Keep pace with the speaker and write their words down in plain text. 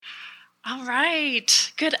All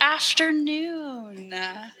right. Good afternoon.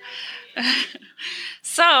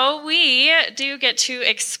 So we do get to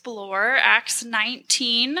explore Acts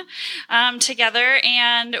 19 together,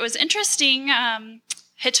 and it was interesting.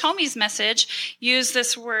 Hitomi's message used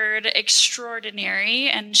this word extraordinary,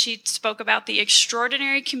 and she spoke about the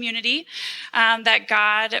extraordinary community that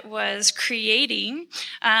God was creating.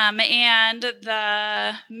 And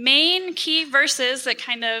the main key verses that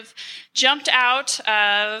kind of jumped out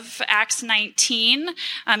of Acts 19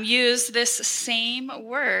 use this same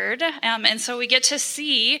word. And so we get to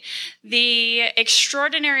see the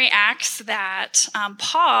extraordinary acts that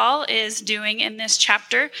Paul is doing in this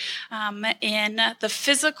chapter in the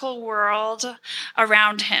physical world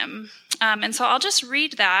around him. And so I'll just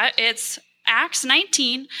read that. It's Acts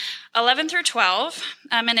 19, 11 through 12,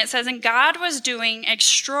 and it says, "And God was doing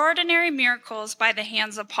extraordinary miracles by the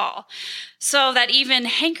hands of Paul, so that even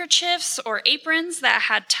handkerchiefs or aprons that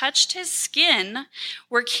had touched his skin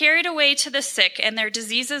were carried away to the sick, and their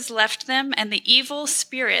diseases left them, and the evil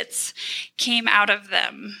spirits came out of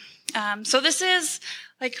them." So this is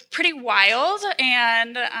like pretty wild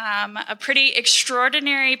and a pretty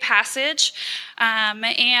extraordinary passage,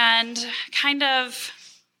 and kind of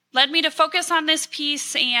led me to focus on this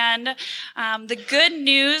piece and the good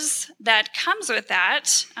news that comes with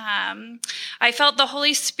that. I felt the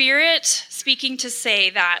Holy Spirit speaking to say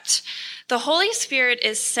that the Holy Spirit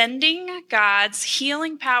is sending God's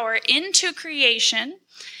healing power into creation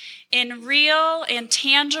in real and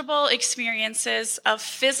tangible experiences of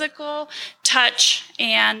physical touch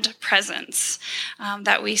and presence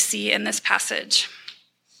that we see in this passage.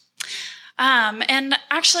 And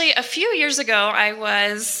actually, a few years ago, I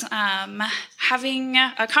was having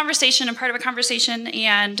a conversation, and part of a conversation,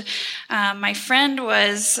 and my friend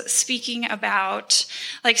was speaking about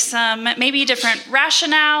like some maybe different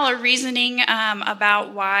rationale or reasoning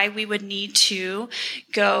about why we would need to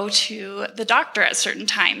go to the doctor at certain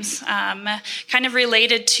times, kind of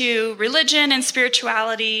related to religion and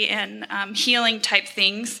spirituality and healing type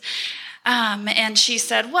things. And she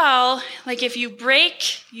said, well, like if you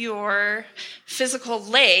break your physical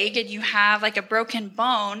leg and you have like a broken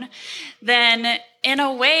bone, then in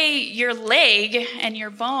a way your leg and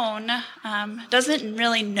your bone doesn't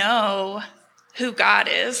really know who God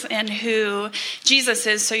is and who Jesus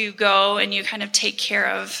is. So you go and you kind of take care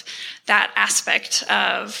of that aspect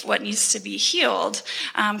of what needs to be healed,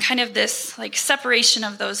 kind of this like separation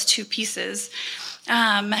of those two pieces.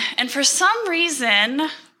 And for some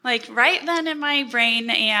reason, like right then in my brain,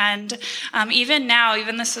 and even now,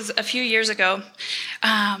 even this was a few years ago,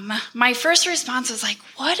 my first response was like,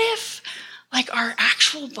 what if like our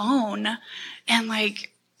actual bone and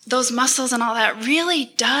like those muscles and all that really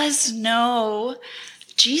does know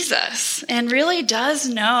Jesus and really does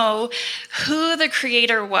know who the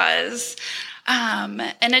Creator was?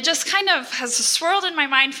 And it just kind of has swirled in my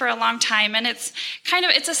mind for a long time. And it's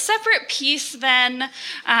a separate piece than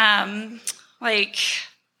like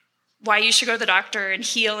why you should go to the doctor and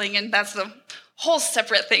healing, and that's the whole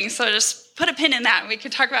separate thing. So just put a pin in that, and we can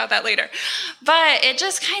talk about that later. But it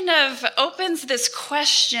just kind of opens this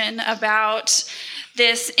question about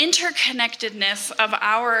this interconnectedness of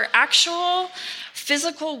our actual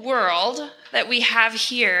physical world that we have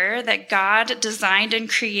here, that God designed and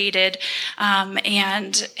created,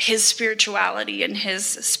 and his spirituality and his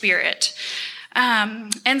spirit.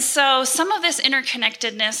 And so some of this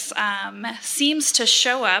interconnectedness seems to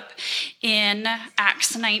show up in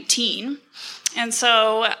Acts 19. And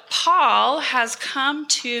so Paul has come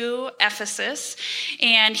to Ephesus,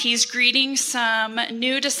 and he's greeting some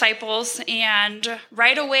new disciples, and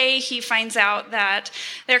right away he finds out that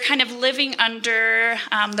they're kind of living under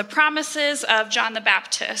the promises of John the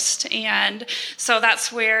Baptist. And so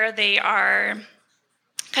that's where they are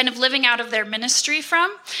kind of living out of their ministry from.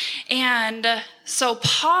 And so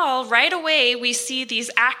Paul, right away, we see these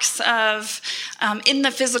acts of, in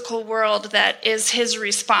the physical world, that is his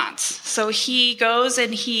response. So he goes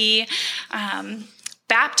and he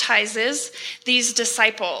baptizes these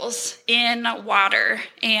disciples in water,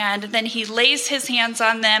 and then he lays his hands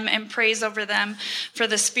on them and prays over them for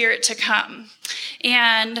the Spirit to come.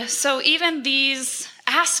 And so even these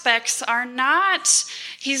aspects are not,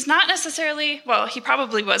 he's not necessarily, well, he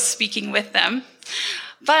probably was speaking with them,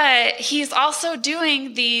 but he's also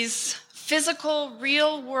doing these physical,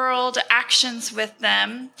 real world actions with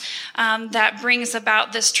them that brings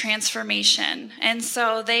about this transformation. And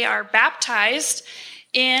so they are baptized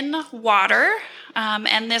in water,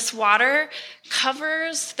 and this water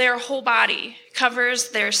covers their whole body, covers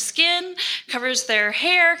their skin, covers their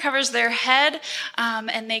hair, covers their head,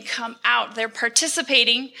 and they come out. They're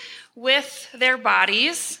participating with their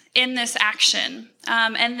bodies in this action.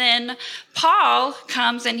 And then Paul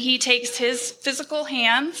comes and he takes his physical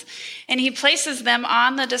hands and he places them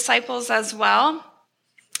on the disciples as well.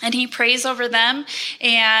 And he prays over them,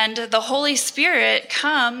 and the Holy Spirit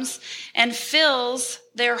comes and fills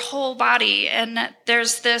their whole body. And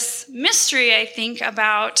there's this mystery, I think,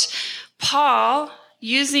 about Paul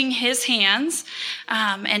using his hands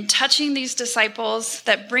and touching these disciples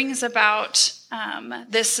that brings about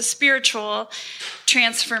this spiritual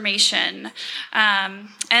transformation.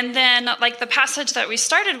 And then, like the passage that we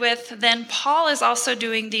started with, then Paul is also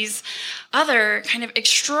doing these other kind of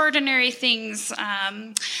extraordinary things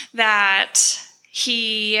that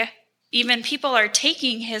even people are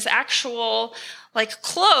taking his actual like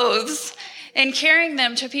clothes and carrying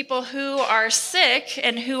them to people who are sick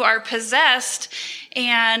and who are possessed,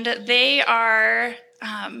 and they are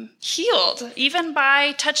healed, even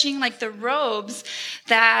by touching like the robes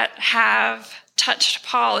that have touched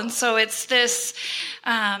Paul. And so it's this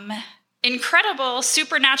incredible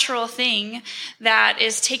supernatural thing that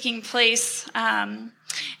is taking place. And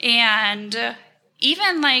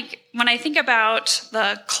even like when I think about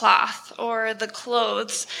the cloth or the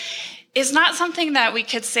clothes, is not something that we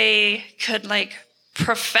could say could like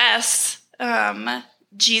profess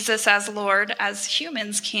Jesus as Lord as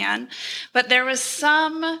humans can, but there was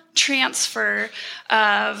some transfer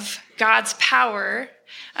of God's power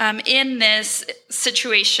in this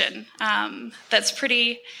situation that's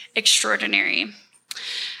pretty extraordinary.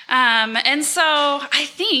 And so I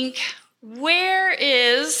think, where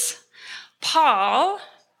is Paul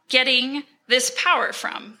getting this power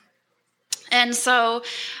from? And so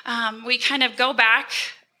we kind of go back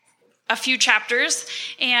a few chapters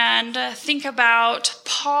and think about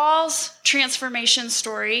Paul's transformation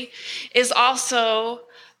story is also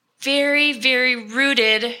very, very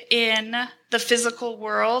rooted in the physical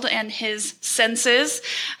world and his senses.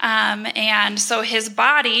 And so his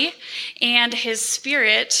body and his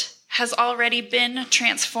spirit has already been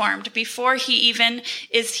transformed before he even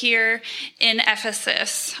is here in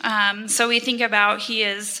Ephesus. So we think about he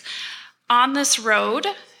is on this road,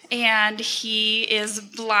 and he is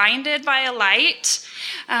blinded by a light.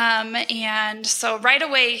 And so right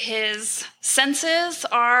away, his senses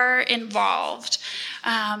are involved.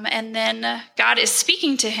 And then God is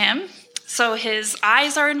speaking to him. So his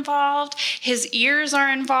eyes are involved, his ears are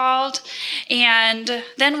involved. And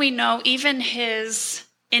then we know even his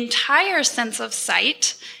entire sense of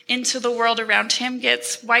sight into the world around him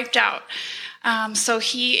gets wiped out. So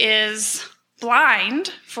he is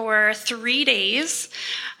blind for 3 days,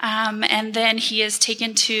 and then he is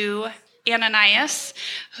taken to Ananias,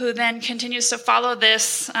 who then continues to follow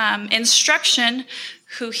this instruction,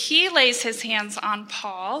 who he lays his hands on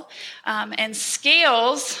Paul, and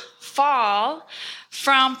scales fall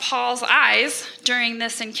from Paul's eyes during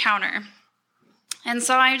this encounter. And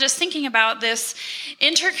so I'm just thinking about this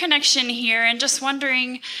interconnection here and just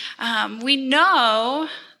wondering, we know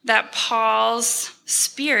that Paul's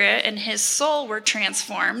spirit and his soul were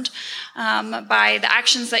transformed by the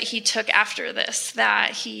actions that he took after this,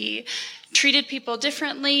 that he treated people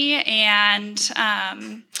differently, and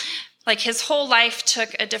like his whole life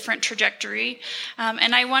took a different trajectory.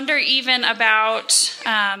 And I wonder even about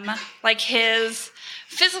like his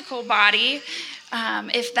physical body,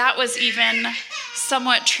 if that was even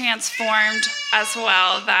somewhat transformed as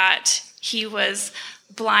well, that he was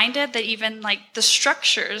blinded, that even like the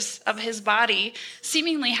structures of his body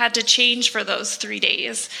seemingly had to change for those 3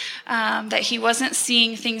 days, that he wasn't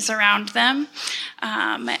seeing things around them,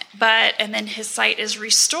 and then his sight is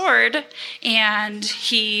restored, and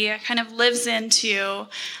he kind of lives into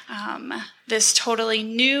this totally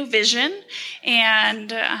new vision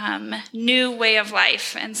and new way of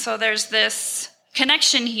life. And so there's this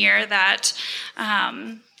connection here that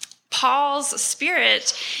Paul's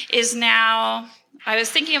spirit is now, I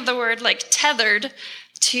was thinking of the word like tethered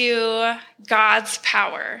to God's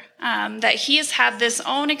power, that he has had this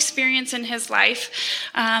own experience in his life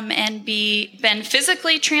and been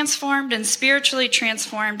physically transformed and spiritually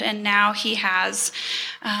transformed, and now he has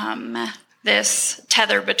this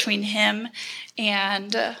tether between him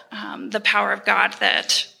and the power of God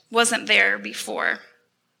that wasn't there before.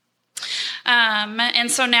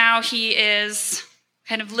 And so now he is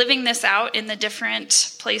kind of living this out in the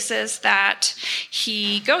different places that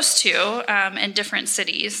he goes to in different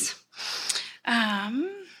cities. And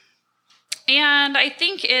I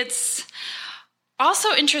think it's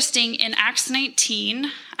also interesting in Acts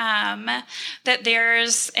 19 that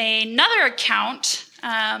there's another account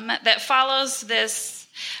that follows this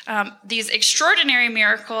these extraordinary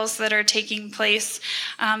miracles that are taking place,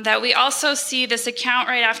 that we also see this account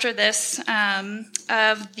right after this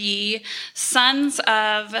of the sons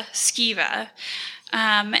of Sceva.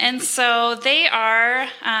 And so they are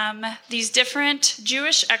these different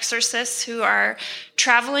Jewish exorcists who are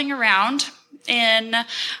traveling around in,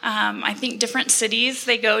 I think, different cities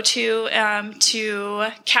they go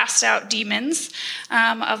to cast out demons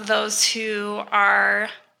of those who are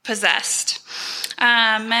possessed.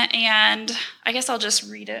 And I guess I'll just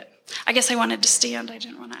read it. I guess I wanted to stand. I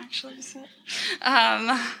didn't want to actually sit.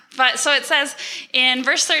 But so it says in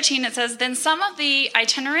verse 13, it says, "Then some of the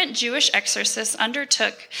itinerant Jewish exorcists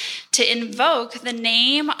undertook to invoke the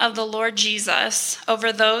name of the Lord Jesus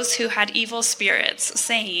over those who had evil spirits,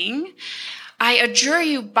 saying, 'I adjure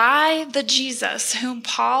you by the Jesus whom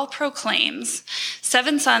Paul proclaims.'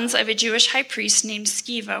 7 sons of a Jewish high priest named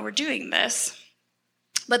Sceva were doing this.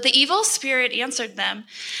 But the evil spirit answered them,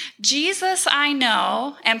 'Jesus I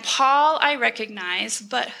know, and Paul I recognize,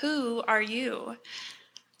 but who are you?'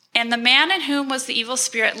 And the man in whom was the evil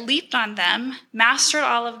spirit leaped on them, mastered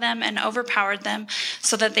all of them, and overpowered them,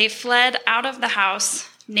 so that they fled out of the house,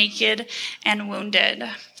 naked and wounded."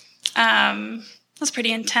 That's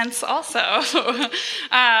pretty intense also.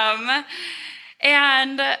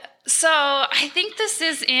 And so I think this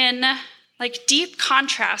is in deep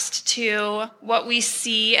contrast to what we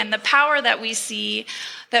see and the power that we see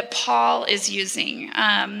that Paul is using.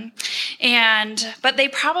 But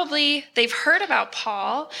they've heard about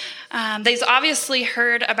Paul. They've obviously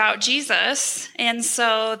heard about Jesus. And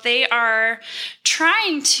so they are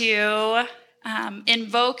trying to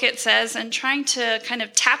invoke, it says, and trying to kind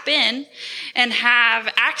of tap in and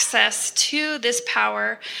have access to this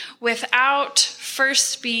power without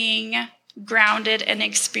first being grounded and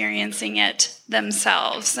experiencing it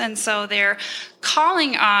themselves. And so they're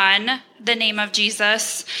calling on the name of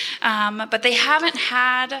Jesus, but they haven't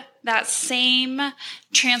had that same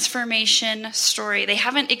transformation story. They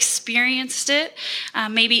haven't experienced it,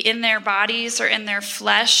 maybe in their bodies or in their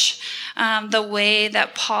flesh, the way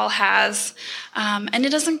that Paul has, and it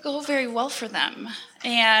doesn't go very well for them.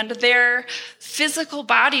 And their physical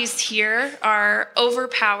bodies here are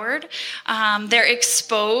overpowered. They're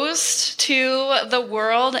exposed to the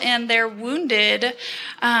world, and they're wounded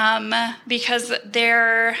because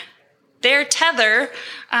their tether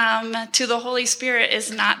to the Holy Spirit is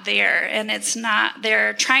not there, and it's not.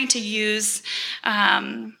 They're trying to use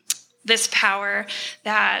this power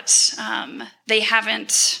that they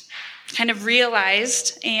haven't kind of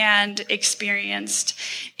realized and experienced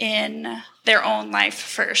in their own life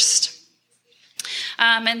first.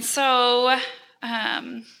 And so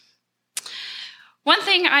one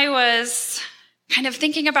thing I was kind of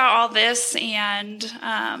thinking about all this, and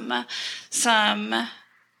some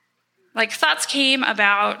thoughts came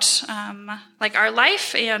about our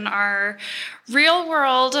life and our real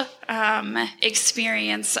world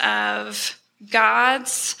experience of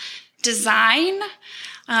God's design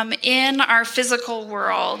in our physical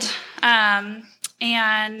world.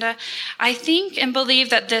 And I think and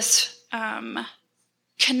believe that this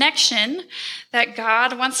connection that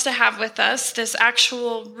God wants to have with us, this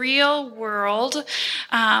actual real world,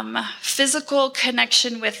 physical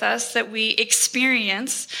connection with us that we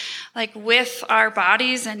experience, with our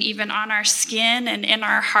bodies and even on our skin and in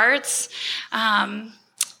our hearts,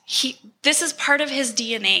 this is part of his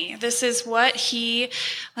DNA. This is what he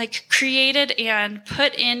created and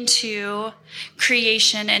put into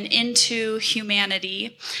creation and into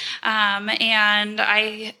humanity. And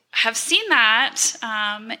I have seen that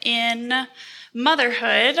in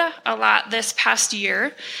motherhood a lot this past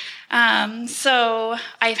year. So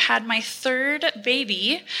I've had my 3rd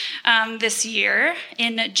baby this year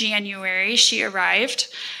in January. She arrived,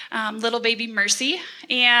 little baby Mercy.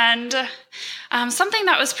 And something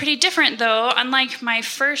that was pretty different, though, unlike my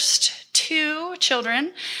first 2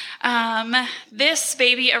 children, this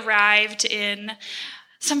baby arrived in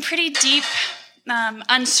some pretty deep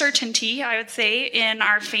uncertainty, I would say, in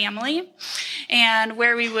our family, and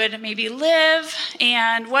where we would maybe live,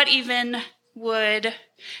 and what even would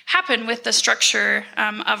happen with the structure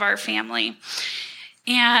of our family.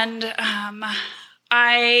 And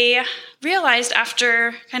I realized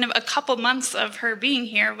after kind of a couple months of her being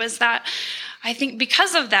here was that I think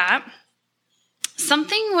because of that,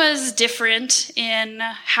 something was different in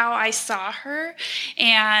how I saw her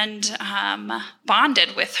and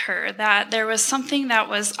bonded with her, that there was something that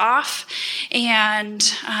was off, and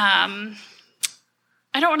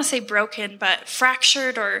I don't want to say broken, but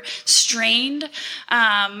fractured or strained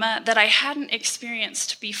that I hadn't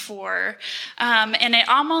experienced before. And it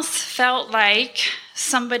almost felt like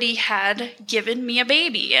somebody had given me a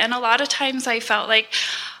baby. And a lot of times I felt like,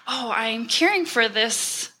 oh, I'm caring for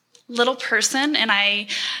this little person, and I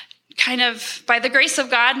kind of, by the grace of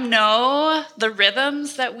God, know the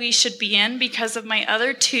rhythms that we should be in because of my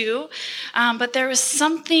other two. But there was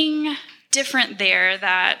something different there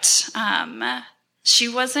that she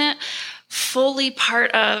wasn't fully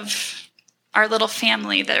part of our little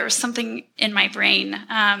family. There was something in my brain.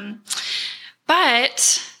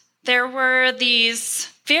 But there were these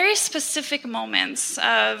very specific moments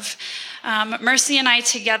of Mercy and I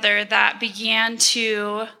together that began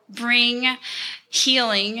to bring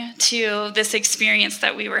healing to this experience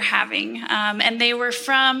that we were having. And they were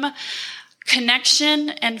from connection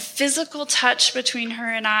and physical touch between her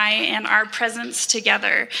and I and our presence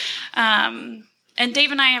together. And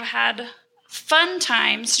Dave and I have had fun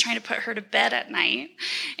times trying to put her to bed at night.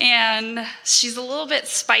 And she's a little bit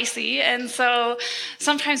spicy. And so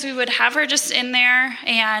sometimes we would have her just in there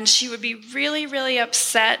and she would be really, really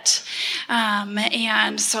upset.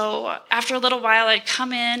 And so after a little while, I'd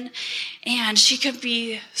come in and she could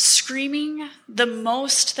be screaming the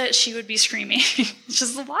most that she would be screaming, which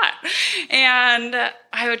is a lot. And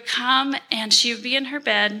I would come and she would be in her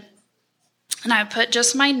bed and I would put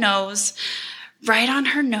just my nose right on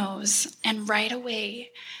her nose, and right away,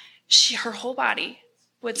 her whole body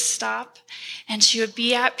would stop, and she would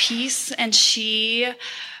be at peace, and she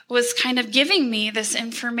was kind of giving me this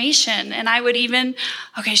information, and I would even,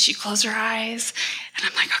 she'd close her eyes, and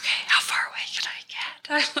I'm like, okay, how far away can I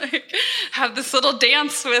get? I have this little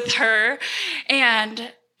dance with her,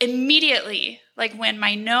 and immediately, when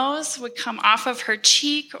my nose would come off of her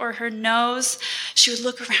cheek or her nose, she would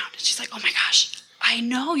look around, and she's like, oh my gosh, I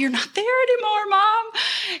know you're not there anymore, Mom.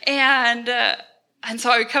 And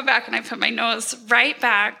so I would come back and I put my nose right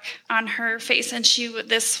back on her face, and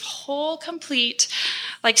this whole complete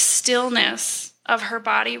stillness of her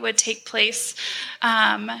body would take place,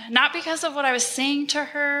 not because of what I was saying to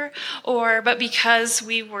her, but because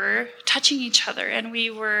we were touching each other and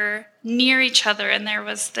we were near each other, and there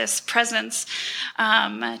was this presence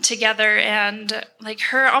together, and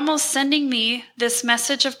her almost sending me this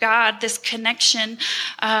message of God, this connection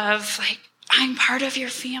of I'm part of your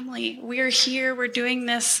family. We're here. We're doing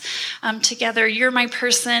this together. You're my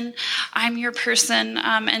person. I'm your person.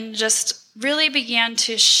 And just really began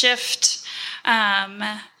to shift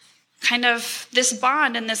kind of this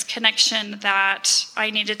bond and this connection that I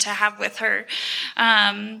needed to have with her.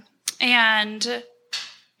 And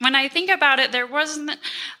when I think about it, there weren't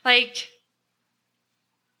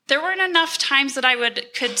enough times that I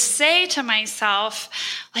could say to myself,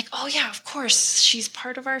 oh yeah, of course, she's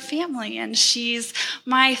part of our family and she's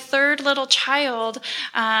my third little child.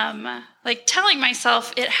 Telling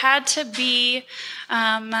myself it had to be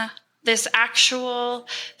this actual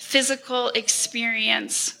physical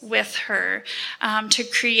experience with her to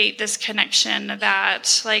create this connection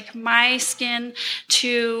that my skin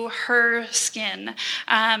to her skin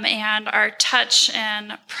and our touch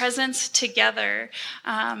and presence together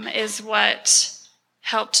is what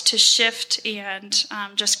helped to shift and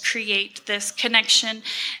just create this connection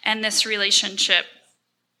and this relationship.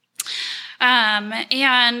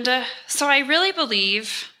 And so I really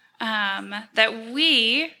believe that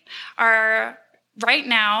we are right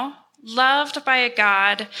now loved by a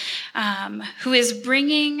God who is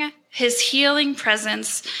bringing his healing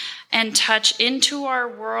presence and touch into our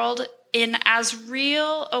world in as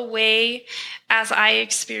real a way as I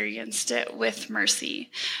experienced it with Mercy.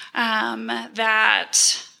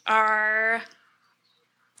 That our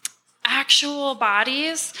actual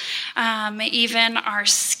bodies, even our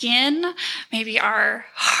skin, maybe our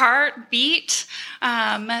heartbeat,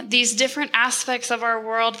 these different aspects of our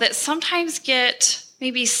world that sometimes get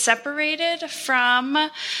maybe separated from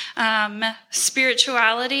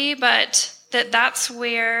spirituality, but that's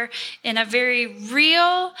where, in a very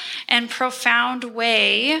real and profound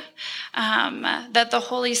way, that the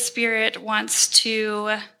Holy Spirit wants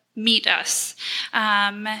to meet us.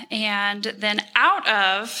 And then out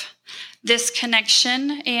of this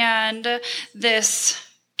connection and this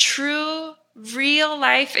true real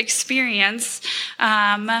life experience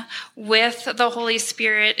with the Holy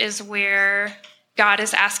Spirit is where God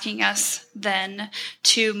is asking us then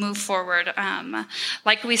to move forward.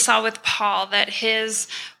 Like we saw with Paul, that his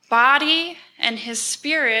body and his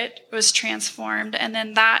spirit was transformed, and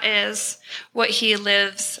then that is what he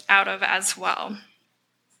lives out of as well.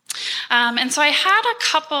 And so I had a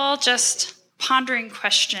couple just pondering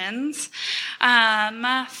questions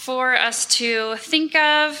for us to think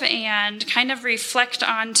of and kind of reflect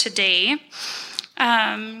on today.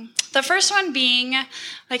 The first one being,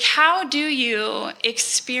 like, how do you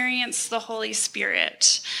experience the Holy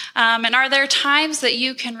Spirit? And are there times that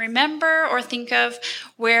you can remember or think of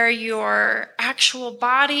where your actual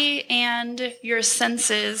body and your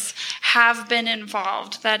senses have been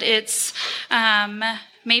involved? That it's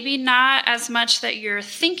maybe not as much that you're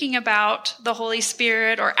thinking about the Holy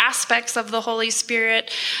Spirit or aspects of the Holy Spirit,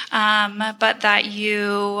 but that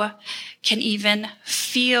you can even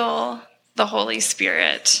feel the Holy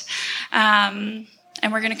Spirit. And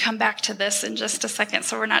we're going to come back to this in just a second,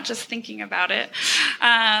 so we're not just thinking about it.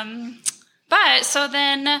 But so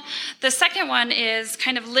then the second one is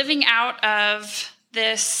kind of living out of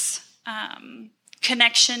this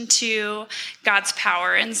connection to God's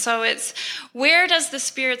power. And so it's, where does the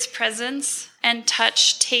Spirit's presence and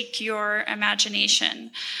touch take your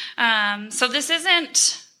imagination? So this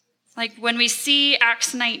isn't like when we see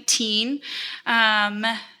Acts 19,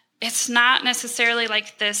 it's not necessarily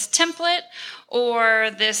like this template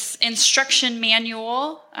or this instruction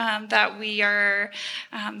manual that we are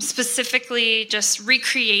specifically just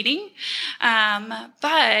recreating.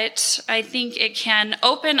 But I think it can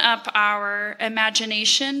open up our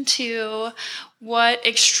imagination to what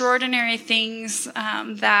extraordinary things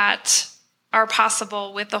that are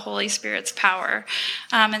possible with the Holy Spirit's power.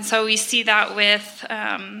 And so we see that with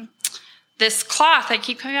this cloth. I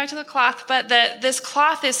keep coming back to the cloth, but this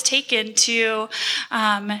cloth is taken to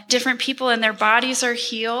different people and their bodies are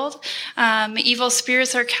healed. Evil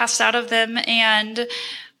spirits are cast out of them. And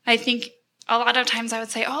I think a lot of times I would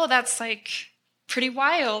say, oh, that's like pretty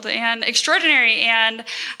wild and extraordinary and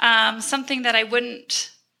something that I wouldn't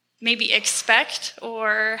maybe expect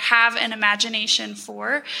or have an imagination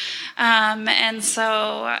for. And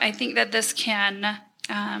so I think that this can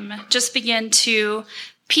just begin to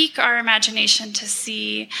pique our imagination to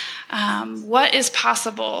see what is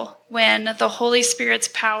possible when the Holy Spirit's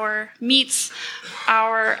power meets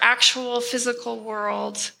our actual physical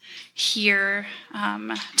world here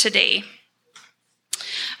today.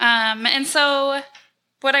 And so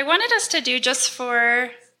what I wanted us to do just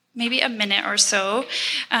for maybe a minute or so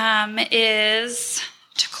is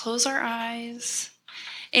to close our eyes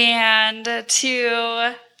and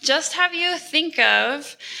to just have you think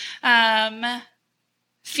of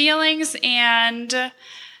feelings and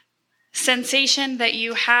sensation that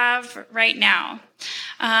you have right now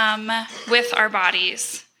with our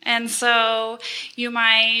bodies. And so you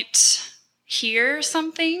might hear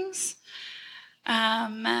some things,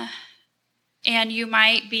 and you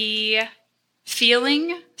might be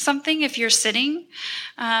feeling something if you're sitting.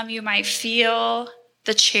 You might feel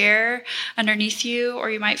the chair underneath you, or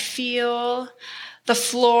you might feel the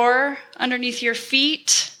floor underneath your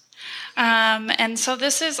feet. And so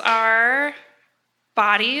this is our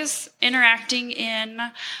bodies interacting in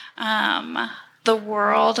the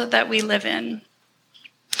world that we live in.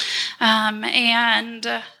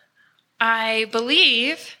 And I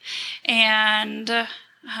believe and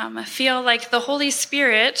feel like the Holy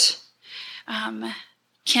Spirit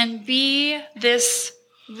can be this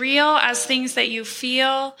real as things that you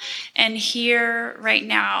feel and hear right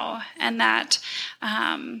now, and that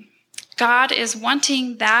God is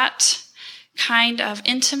wanting that kind of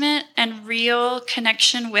intimate and real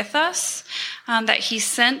connection with us, that he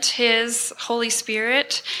sent his Holy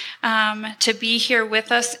Spirit to be here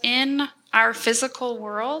with us in our physical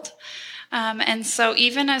world. And so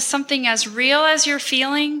even as something as real as you're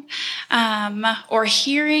feeling or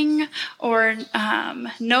hearing or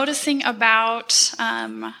noticing about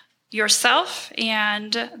yourself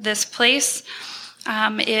and this place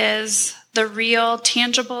is the real,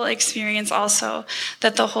 tangible experience also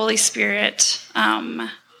that the Holy Spirit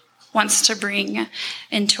wants to bring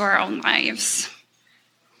into our own lives.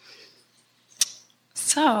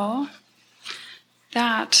 So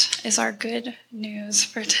that is our good news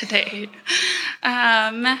for today.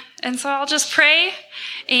 And so I'll just pray,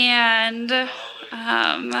 and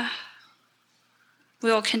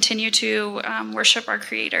we'll continue to worship our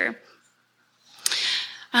Creator.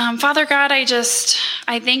 Father God,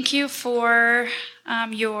 I thank you for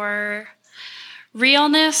your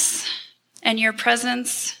realness and your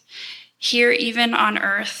presence here, even on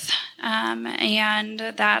earth, and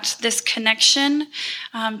that this connection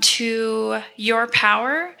to your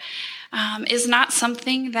power is not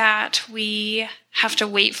something that we have to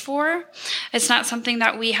wait for. It's not something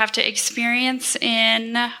that we have to experience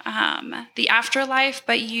in the afterlife,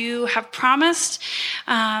 but you have promised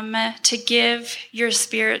to give your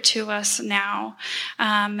Spirit to us now,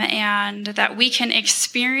 and that we can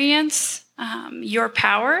experience your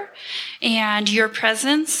power and your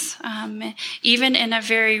presence, even in a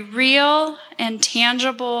very real and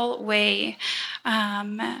tangible way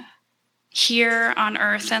here on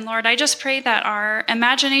earth. And Lord, I just pray that our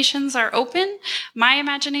imaginations are open. My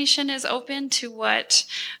imagination is open to what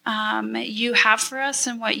you have for us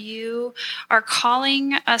and what you are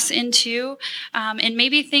calling us into, and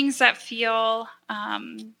maybe things that feel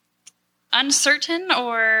uncertain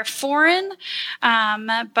or foreign,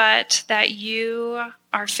 but that you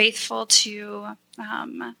are faithful to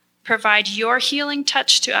provide your healing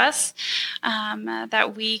touch to us,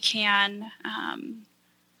 that we can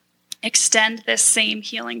extend this same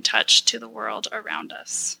healing touch to the world around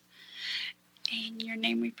us. In your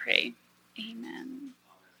name we pray. Amen.